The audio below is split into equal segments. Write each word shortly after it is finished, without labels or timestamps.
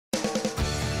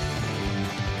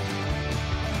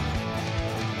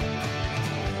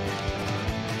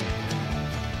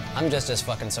I'm just as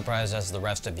fucking surprised as the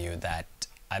rest of you that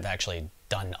I've actually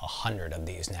done 100 of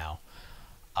these now.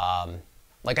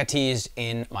 Like I teased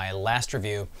in my last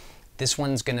review, this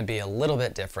one's going to be a little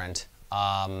bit different.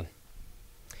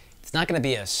 It's not going to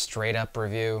be a straight up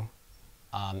review.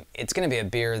 It's going to be a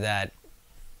beer that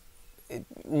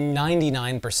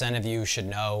 99% of you should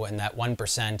know, and that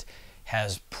 1%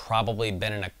 has probably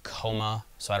been in a coma,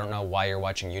 so I don't know why you're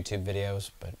watching YouTube videos,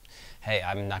 but hey,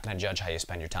 I'm not going to judge how you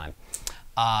spend your time.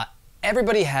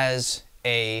 Everybody has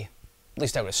at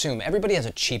least I would assume, everybody has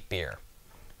a cheap beer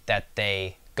that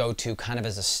they go to kind of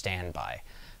as a standby.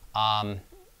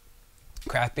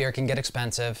 Craft beer can get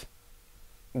expensive.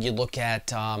 You look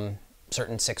at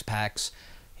certain six-packs,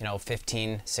 you know,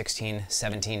 $15, $16,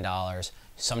 $17.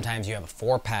 Sometimes you have a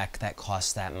four-pack that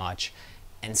costs that much.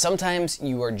 And sometimes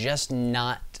you are just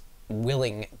not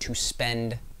willing to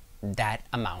spend that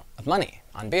amount of money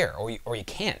on beer, or you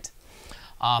can't.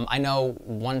 I know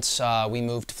once we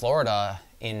moved to Florida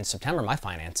in September, my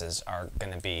finances are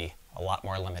going to be a lot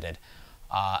more limited.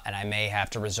 And I may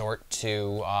have to resort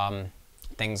to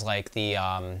things like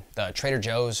the Trader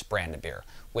Joe's brand of beer,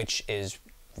 which is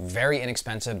very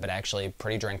inexpensive but actually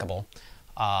pretty drinkable.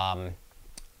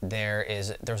 There's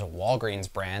a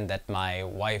Walgreens brand that my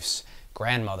wife's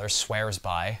grandmother swears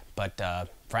by, but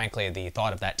frankly the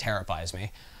thought of that terrifies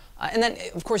me. And then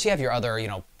of course you have your other, you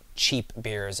know, cheap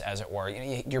beers, as it were, you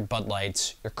know, your Bud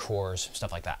Lights, your Coors,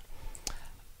 stuff like that.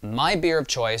 My beer of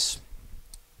choice,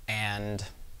 and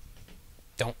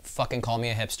don't fucking call me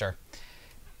a hipster,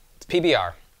 it's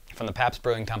PBR from the Pabst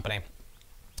Brewing Company.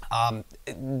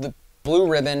 The Blue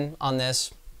Ribbon on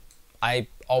this, I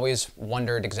always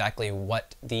wondered exactly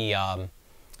what the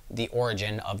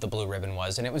origin of the Blue Ribbon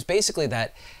was, and it was basically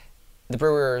that the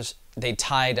brewers, they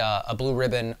tied a blue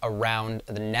ribbon around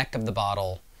the neck of the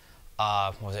bottle.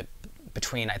 What was it,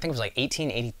 between, I think it was like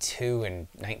 1882 and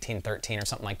 1913 or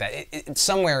something like that. It's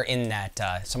somewhere in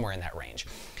that range.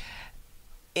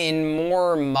 In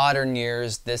more modern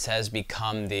years, this has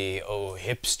become the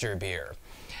hipster beer.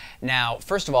 Now,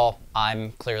 first of all,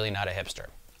 I'm clearly not a hipster.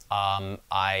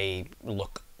 I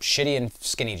look shitty in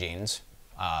skinny jeans.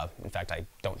 In fact, I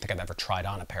don't think I've ever tried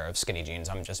on a pair of skinny jeans.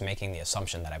 I'm just making the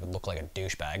assumption that I would look like a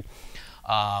douchebag.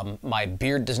 My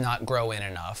beard does not grow in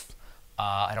enough.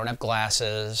 I don't have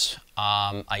glasses.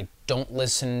 I don't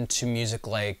listen to music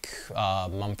like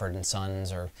Mumford &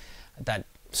 Sons or that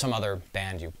some other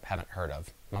band you haven't heard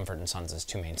of. Mumford & Sons is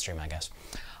too mainstream, I guess.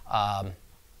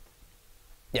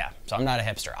 Yeah, so I'm not a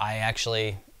hipster.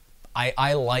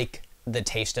 I like the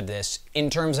taste of this in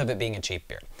terms of it being a cheap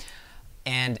beer.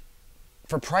 And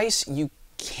for price, you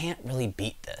can't really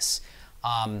beat this.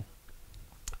 I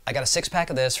got a six-pack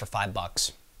of this for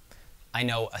 $5. I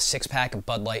know a six-pack of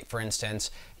Bud Light, for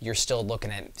instance, you're still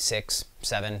looking at $6,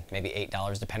 $7, maybe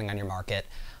 $8, depending on your market.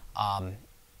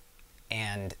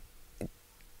 And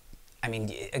I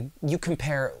mean, you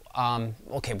compare,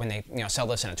 okay, when they sell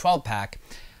this in a 12-pack,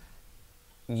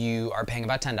 you are paying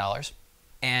about $10,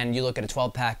 and you look at a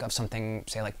 12-pack of something,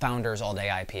 say like Founders All Day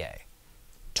IPA,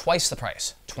 twice the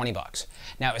price, $20.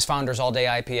 Now, is Founders All Day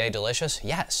IPA delicious?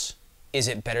 Yes. Is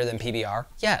it better than PBR?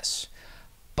 Yes.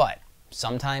 But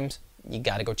sometimes you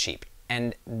gotta go cheap,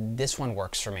 and this one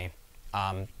works for me.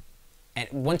 And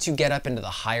once you get up into the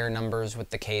higher numbers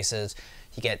with the cases,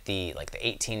 you get the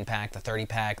 18-pack, the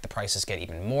 30-pack, the prices get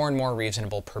even more and more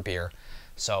reasonable per beer.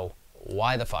 So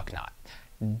why the fuck not?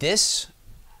 This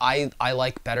I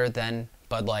like better than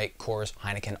Bud Light, Coors,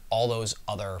 Heineken, all those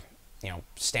other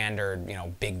standard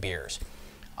big beers.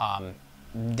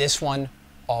 This one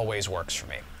always works for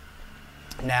me.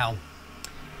 Now,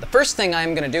 the first thing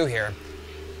I'm gonna do here,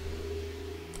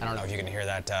 I don't know if you can hear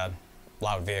that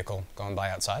loud vehicle going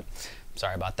by outside.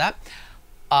 Sorry about that.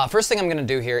 First thing I'm going to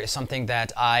do here is something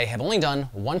that I have only done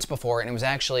once before, and it was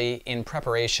actually in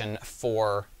preparation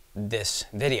for this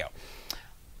video.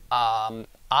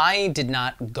 I did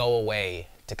not go away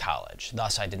to college.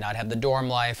 Thus, I did not have the dorm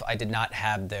life. I did not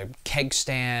have the keg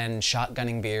stand,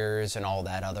 shotgunning beers, and all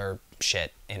that other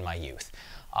shit in my youth.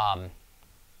 I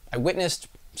witnessed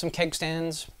some keg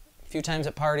stands a few times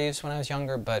at parties when I was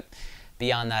younger, but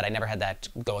beyond that, I never had that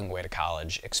going away to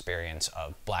college experience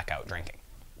of blackout drinking.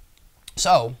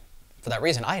 So, for that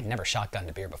reason, I had never shotgunned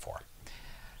a beer before.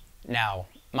 Now,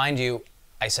 mind you,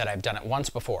 I said I've done it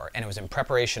once before, and it was in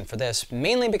preparation for this,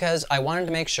 mainly because I wanted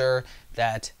to make sure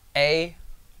that A,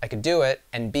 I could do it,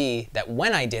 and B, that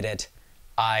when I did it,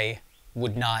 I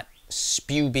would not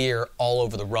spew beer all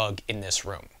over the rug in this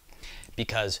room.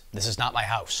 Because this is not my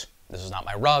house. This is not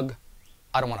my rug.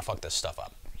 I don't want to fuck this stuff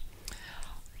up.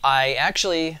 I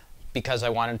actually, because I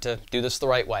wanted to do this the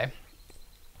right way,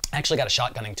 I actually got a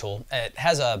shotgunning tool. It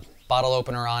has a bottle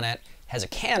opener on it, has a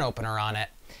can opener on it,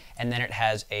 and then it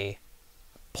has a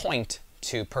point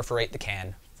to perforate the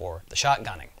can for the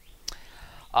shotgunning.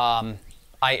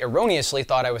 I erroneously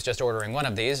thought I was just ordering one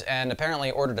of these, and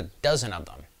apparently ordered a dozen of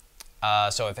them.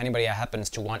 So if anybody happens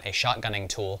to want a shotgunning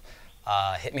tool,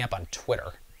 hit me up on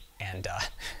Twitter, and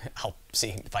I'll see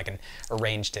if I can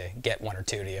arrange to get one or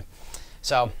two to you.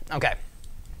 So, okay,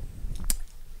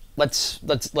 let's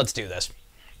do this.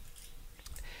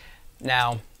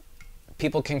 Now,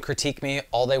 people can critique me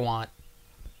all they want.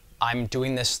 I'm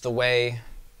doing this the way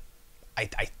I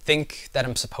think that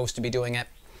I'm supposed to be doing it.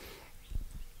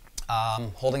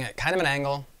 Holding it kind of an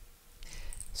angle,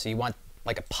 so you want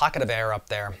like a pocket of air up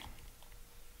there.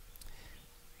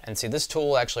 And see, this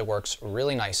tool actually works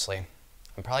really nicely.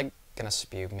 I'm probably going to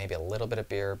spew maybe a little bit of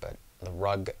beer, but the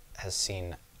rug has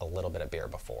seen a little bit of beer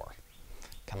before.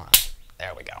 Come on.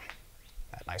 There we go.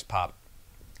 That nice pop.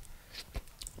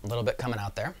 A little bit coming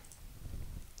out there.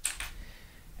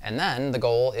 And then the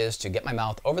goal is to get my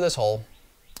mouth over this hole,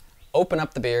 open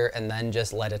up the beer, and then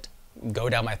just let it go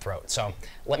down my throat. So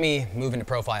let me move into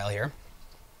profile here.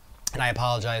 And I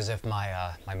apologize if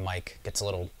my mic gets a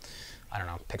little, I don't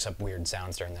know, picks up weird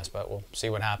sounds during this, but we'll see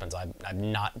what happens. I've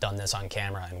not done this on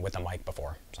camera and with a mic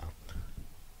before, so.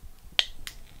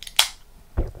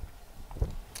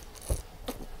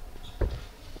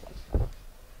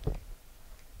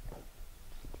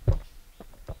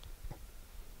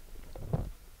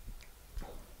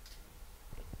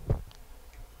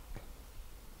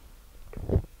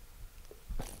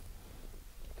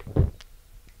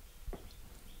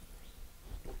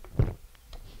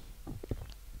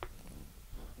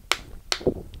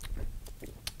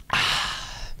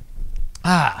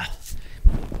 A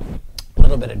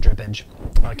little bit of drippage.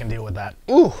 I can deal with that.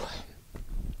 Ooh.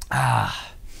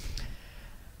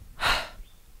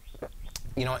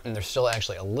 You know what? And there's still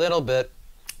actually a little bit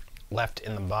left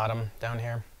in the bottom down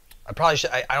here. I probably should.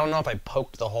 I don't know if I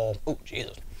poked the hole. Oh,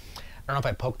 Jesus. I don't know if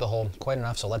I poked the hole quite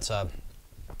enough. So let's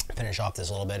finish off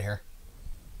this little bit here.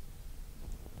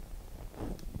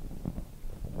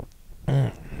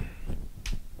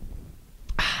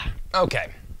 Okay.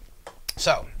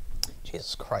 So,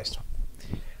 Jesus Christ.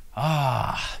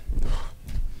 I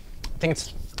think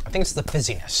it's the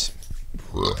fizziness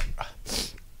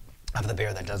of the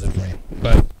beer that does it for you.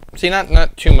 But see,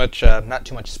 not too much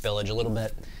spillage. A little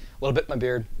bit in my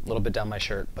beard, a little bit down my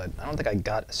shirt. But I don't think I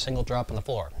got a single drop on the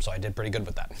floor, so I did pretty good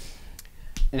with that.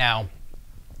 Now,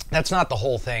 that's not the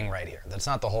whole thing right here. That's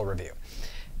not the whole review.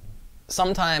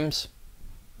 Sometimes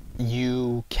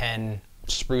you can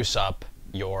spruce up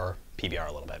your PBR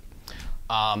a little bit.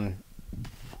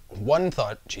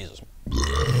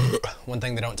 One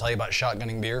thing they don't tell you about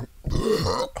shotgunning beer,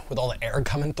 with all the air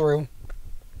coming through,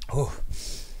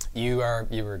 you are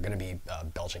going to be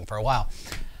belching for a while.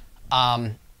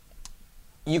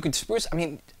 You could spruce. I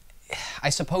mean, I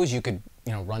suppose you could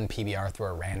run PBR through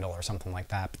a Randall or something like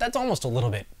that, but that's almost a little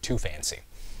bit too fancy.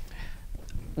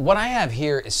 What I have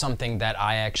here is something that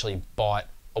I actually bought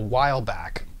a while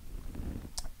back.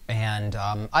 And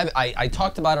I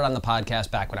talked about it on the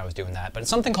podcast back when I was doing that, but it's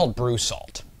something called Brew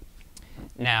Salt.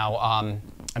 Now,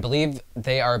 I believe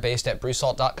they are based at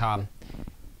brewsalt.com.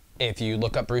 If you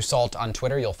look up Brew Salt on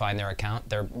Twitter, you'll find their account.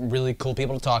 They're really cool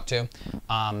people to talk to.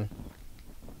 And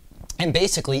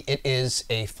basically, it is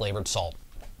a flavored salt.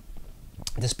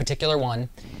 This particular one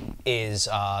is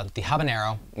the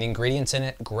habanero. The ingredients in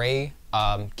it, gray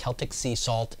Celtic sea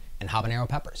salt and habanero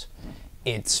peppers.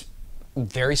 It's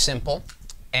very simple.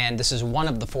 And this is one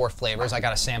of the 4 flavors. I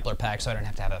got a sampler pack, so I don't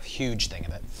have to have a huge thing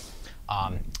of it.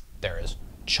 There is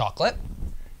chocolate,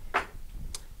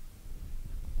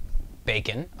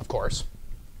 bacon, of course,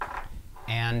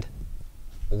 and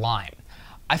lime.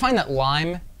 I find that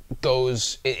lime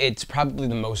it's probably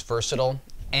the most versatile,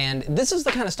 and this is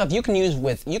the kind of stuff you can use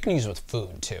with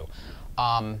food too.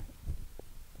 I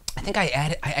think I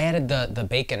added the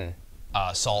bacon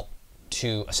salt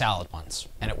to a salad once,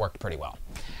 and it worked pretty well.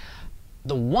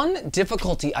 The one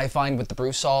difficulty I find with the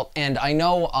brew salt, and I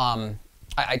know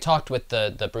I talked with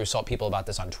the brew salt people about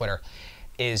this on Twitter,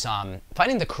 is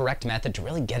finding the correct method to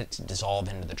really get it to dissolve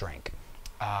into the drink.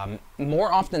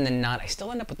 More often than not, I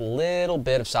still end up with a little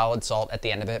bit of solid salt at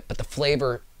the end of it, but the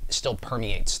flavor still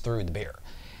permeates through the beer.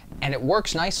 And it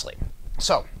works nicely.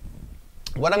 So,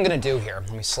 what I'm going to do here,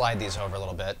 let me slide these over a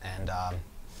little bit and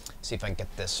see if I can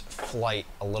get this flight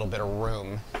a little bit of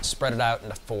room. Spread it out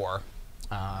into 4.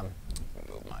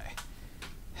 Move my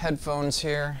headphones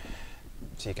here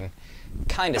so you can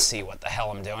kind of see what the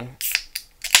hell I'm doing.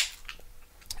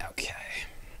 Okay.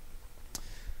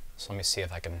 So let me see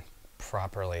if I can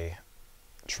properly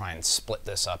try and split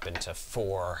this up into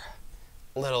 4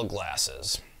 little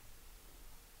glasses.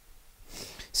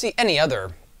 See, any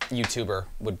other YouTuber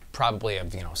would probably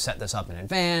have, set this up in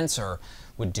advance, or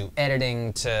would do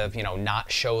editing to,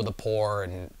 not show the pour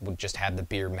and would just have the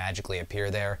beer magically appear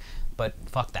there. But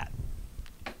fuck that.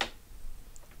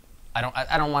 I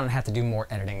don't want to have to do more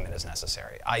editing than is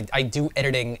necessary. I do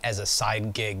editing as a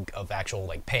side gig of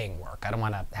actual paying work. I don't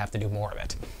want to have to do more of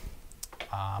it.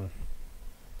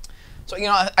 So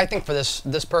I think for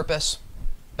this purpose,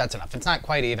 that's enough. It's not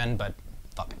quite even, but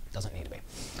fuck it, doesn't need to be.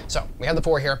 So we have the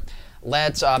pour here.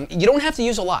 Let's. You don't have to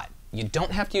use a lot. You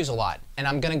don't have to use a lot. And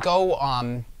I'm gonna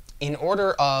go in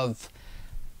order of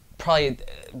probably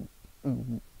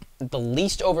the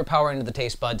least overpowering to the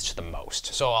taste buds to the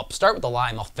most. So I'll start with the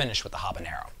lime. I'll finish with the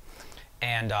habanero.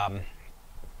 And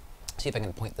see if I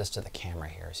can point this to the camera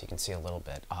here so you can see a little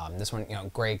bit. This one,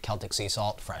 gray Celtic sea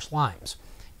salt, fresh limes,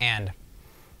 and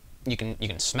you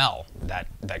can smell that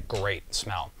great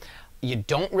smell. You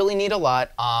don't really need a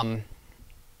lot.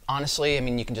 Honestly, I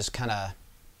mean, you can just kind of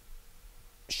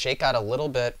shake out a little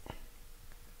bit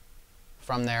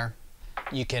from there.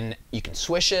 You can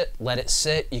swish it, let it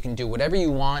sit. You can do whatever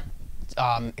you want.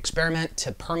 Experiment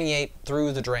to permeate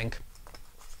through the drink.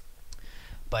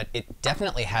 But it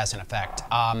definitely has an effect.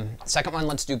 Second one,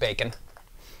 let's do bacon.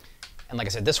 And like I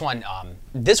said, this one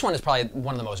is probably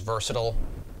one of the most versatile,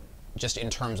 just in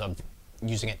terms of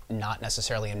using it not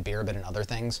necessarily in beer, but in other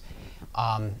things.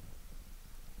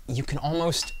 You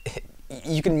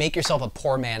can make yourself a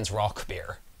poor man's rock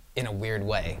beer in a weird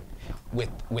way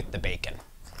with the bacon.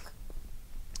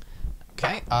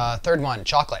 Okay, third one,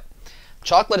 chocolate.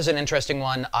 Chocolate is an interesting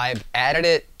one. I've added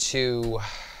it to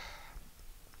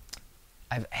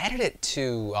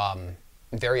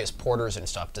various porters and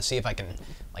stuff to see if I can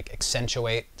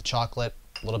accentuate the chocolate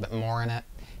a little bit more in it.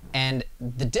 And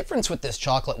the difference with this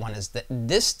chocolate one is that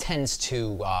this tends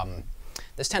to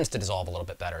dissolve a little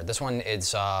bit better. This one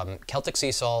is Celtic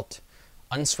sea salt,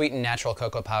 unsweetened natural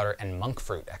cocoa powder, and monk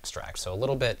fruit extract. So a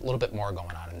little bit more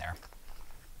going on in there.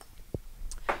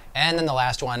 And then the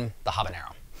last one, the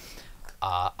habanero.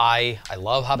 I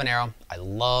love habanero. I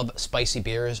love spicy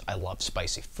beers. I love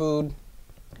spicy food.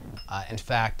 In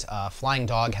fact, Flying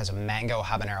Dog has a mango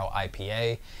habanero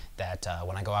IPA that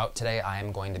when I go out today, I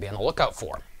am going to be on the lookout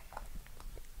for.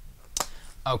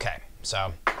 Okay,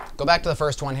 so go back to the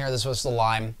first one here. This was the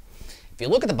lime. If you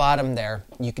look at the bottom there,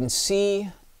 you can see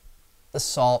the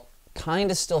salt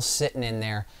kind of still sitting in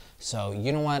there. So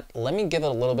you know what? Let me give it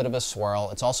a little bit of a swirl.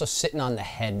 It's also sitting on the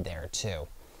head there too.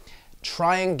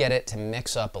 Try and get it to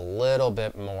mix up a little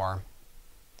bit more.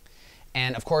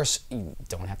 And of course, you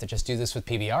don't have to just do this with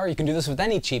PBR. You can do this with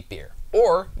any cheap beer.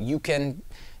 Or you can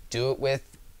do it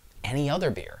with any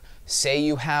other beer. Say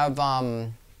you have,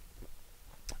 I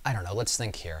don't know, let's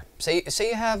think here. Say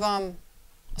you have a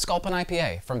Sculpin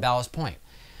IPA from Ballast Point.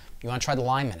 You want to try the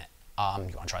lime in it.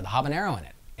 You want to try the habanero in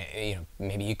it.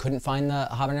 Maybe you couldn't find the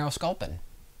habanero Sculpin.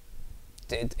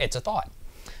 It's a thought.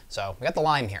 So we got the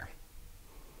lime here.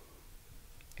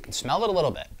 You can smell it a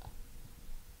little bit.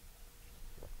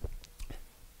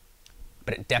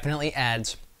 But it definitely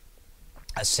adds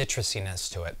a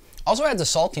citrusiness to it. Also adds a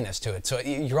saltiness to it. So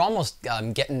you're almost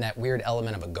getting that weird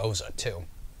element of a goza too.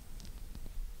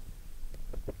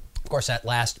 Of course, that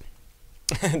last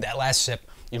sip,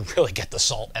 you really get the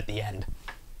salt at the end.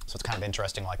 So it's kind of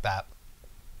interesting like that.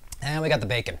 And we got the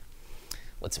bacon.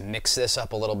 Let's mix this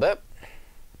up a little bit. You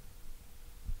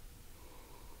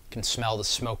can smell the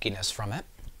smokiness from it.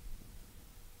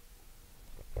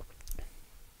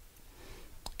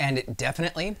 And it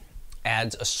definitely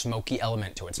adds a smoky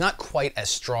element to it. It's not quite as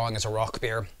strong as a rock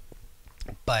beer,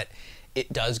 but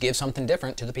it does give something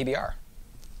different to the PBR.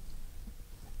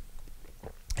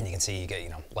 And you can see you get,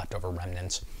 leftover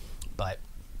remnants, but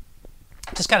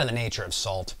just kind of the nature of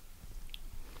salt.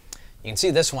 You can see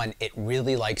this one, it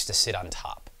really likes to sit on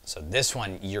top. So this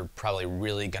one, you're probably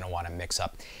really going to want to mix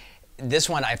up. This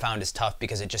one I found is tough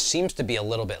because it just seems to be a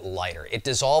little bit lighter. It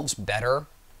dissolves better,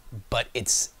 but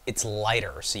it's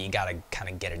lighter, so you got to kind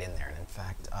of get it in there. And in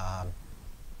fact, let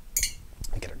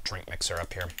me get a drink mixer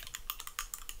up here.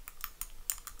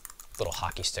 Little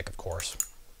hockey stick, of course.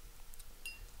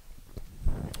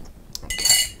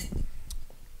 Okay.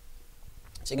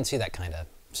 So you can see that kind of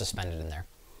suspended in there.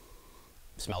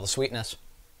 Smell the sweetness.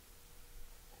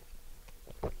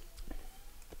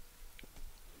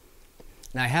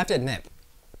 Now I have to admit,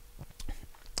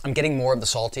 I'm getting more of the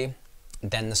salty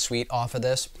than the sweet off of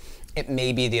this. It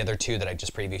may be the other two that I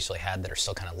just previously had that are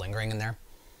still kind of lingering in there.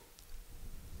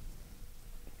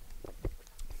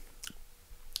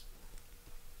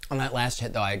 On that last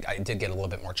hit though, I did get a little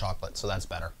bit more chocolate, so that's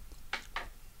better.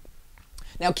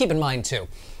 Now keep in mind too,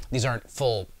 these aren't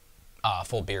full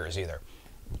full beers either.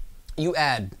 You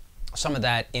add some of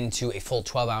that into a full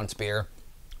 12-ounce beer,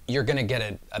 you're going to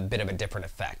get a bit of a different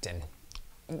effect, and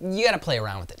you got to play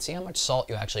around with it. See how much salt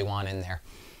you actually want in there.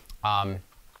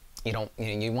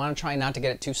 You want to try not to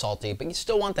get it too salty, but you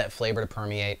still want that flavor to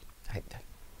permeate.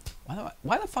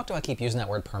 Why the fuck do I keep using that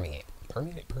word permeate?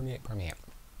 Permeate, permeate, permeate.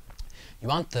 You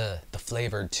want the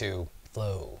flavor to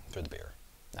flow through the beer.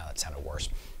 Now that sounded worse.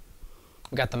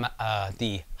 We got the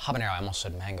habanero. I almost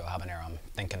said mango habanero. I'm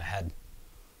thinking ahead.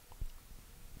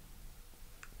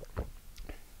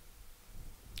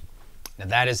 Now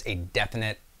that is a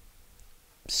definite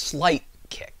slight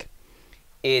kick.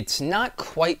 It's not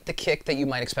quite the kick that you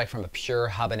might expect from a pure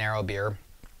habanero beer,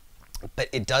 but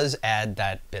it does add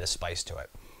that bit of spice to it.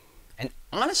 And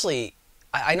honestly,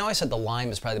 I know I said the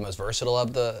lime is probably the most versatile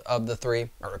of the three,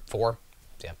 or four.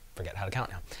 Yeah, forget how to count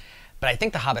now. But I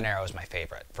think the habanero is my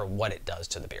favorite for what it does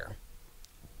to the beer.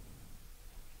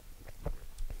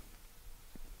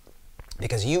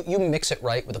 Because you mix it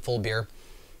right with a full beer,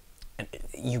 and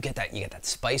you get that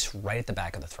spice right at the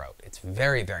back of the throat. It's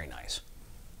very, very nice.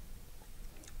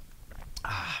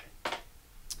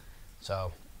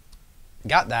 So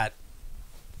got that.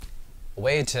 A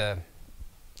way to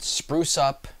spruce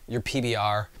up your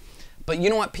PBR. But you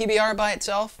know what, PBR by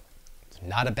itself, it's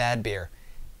not a bad beer.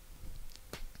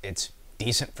 It's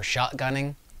decent for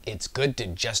shotgunning. It's good to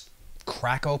just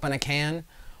crack open a can.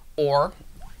 Or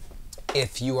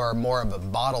if you are more of a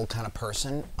bottle kind of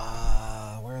person,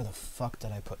 where the fuck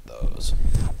did I put those?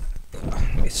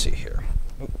 Let me see here.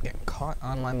 Ooh, getting caught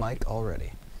on my mic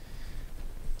already.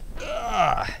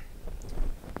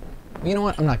 You know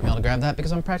what? I'm not gonna be able to grab that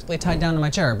because I'm practically tied down to my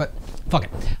chair, but fuck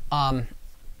it.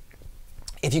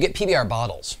 If you get PBR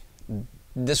bottles,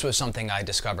 this was something I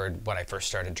discovered when I first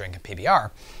started drinking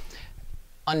PBR.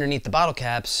 Underneath the bottle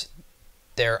caps,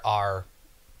 there are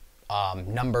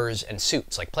numbers and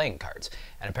suits, like playing cards.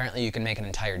 And apparently you can make an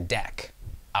entire deck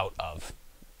out of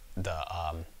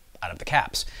the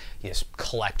caps. You just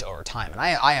collect over time. And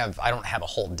I don't have a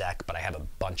whole deck, but I have a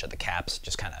bunch of the caps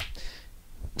just kind of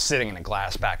sitting in a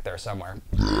glass back there somewhere.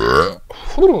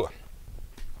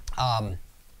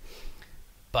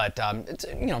 But it's,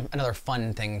 you know, another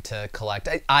fun thing to collect.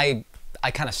 I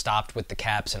kind of stopped with the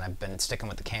caps and I've been sticking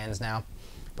with the cans now.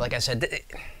 But like I said,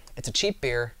 it's a cheap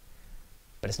beer,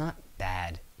 but it's not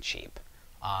bad cheap.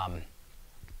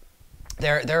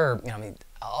 There are, you know, I mean,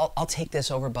 I'll take this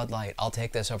over Bud Light. I'll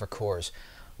take this over Coors.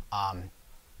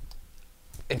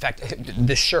 In fact,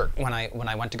 this shirt, when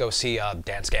I went to go see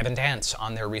Dance Gavin Dance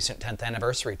on their recent 10th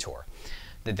anniversary tour,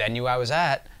 the venue I was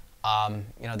at,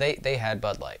 you know, they had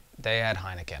Bud Light, they had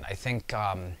Heineken, I think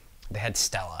they had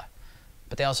Stella,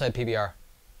 but they also had PBR,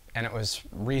 and it was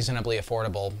reasonably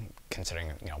affordable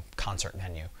considering, you know, concert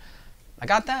venue. I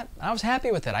got that. I was happy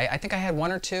with it. I think I had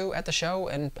one or two at the show,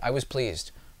 and I was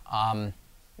pleased.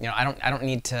 You know, I don't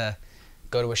need to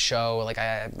go to a show. Like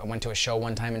I went to a show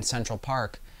one time in Central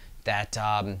Park that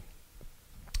I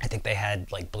think they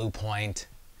had like Blue Point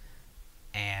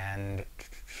and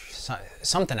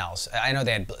something else. I know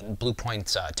they had Blue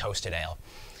Point's Toasted Ale,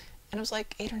 and it was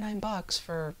like $8 or $9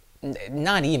 for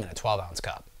not even a 12-ounce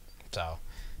cup. So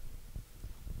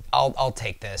I'll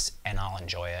take this and I'll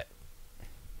enjoy it.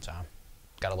 So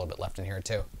got a little bit left in here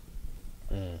too.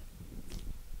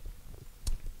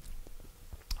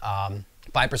 5%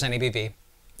 ABV,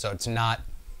 so it's not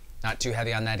too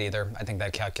heavy on that either. I think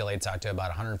that calculates out to about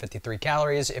 153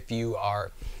 calories if you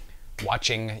are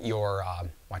watching your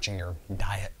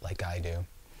diet like I do,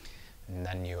 and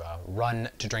then you run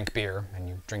to drink beer, and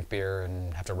you drink beer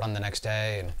and have to run the next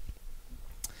day. And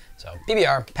so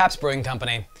PBR, Pabst Brewing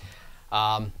Company,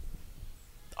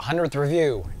 100th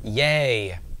review,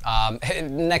 yay!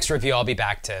 Next review I'll be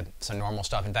back to some normal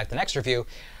stuff. In fact, the next review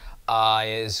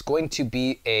is going to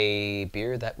be a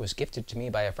beer that was gifted to me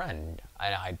by a friend.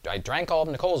 I drank all of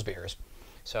Nicole's beers.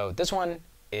 So this one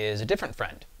is a different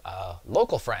friend, a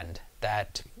local friend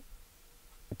that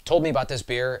told me about this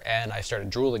beer and I started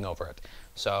drooling over it.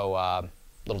 So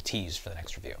little tease for the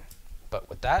next review. But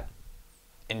with that,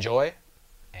 enjoy,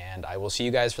 and I will see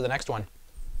you guys for the next one.